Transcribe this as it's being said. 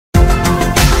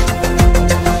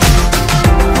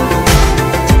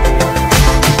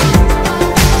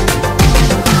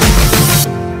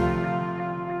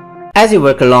as you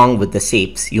work along with the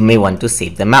shapes, you may want to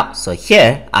save them out. So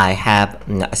here I have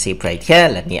a shape right here.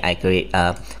 Let me create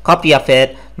a copy of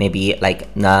it, maybe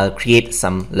like create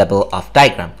some level of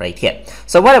diagram right here.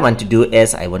 So what I want to do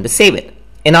is I want to save it.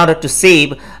 In order to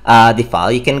save the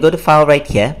file, you can go to file right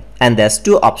here, and there's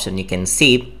two options. You can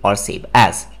save or save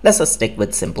as. Let's just stick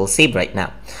with simple save right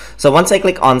now. So once I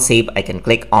click on save, I can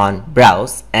click on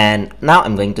browse, and now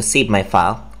I'm going to save my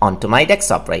file onto my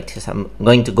desktop right here. So I'm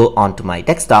going to go onto my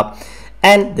desktop,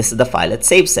 and this is the file it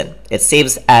saves in. It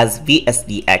saves as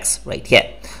VSDX right here.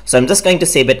 So I'm just going to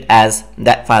save it as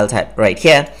that file type right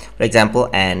here, for example,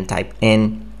 and type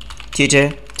in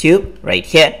tutor tube right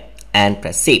here and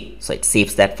press save. So it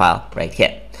saves that file right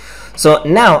here. So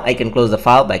now I can close the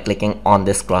file by clicking on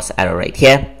this cross arrow right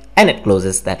here, and it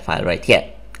closes that file right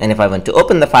here. And if I want to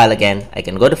open the file again, I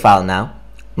can go to file now.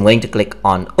 I'm going to click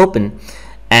on open,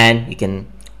 and you can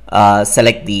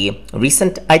select the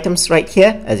recent items right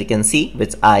here, as you can see,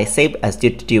 which I saved as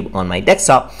tube on my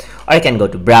desktop, or I can go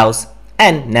to browse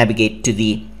and navigate to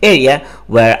the area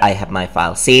where I have my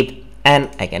file saved, and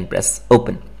I can press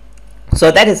open. So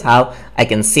that is how I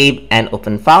can save and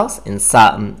open files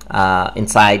inside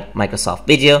Microsoft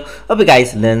Visio. Hope you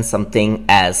guys learned something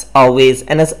as always,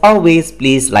 and as always,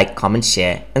 please like, comment,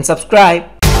 share, and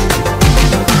subscribe.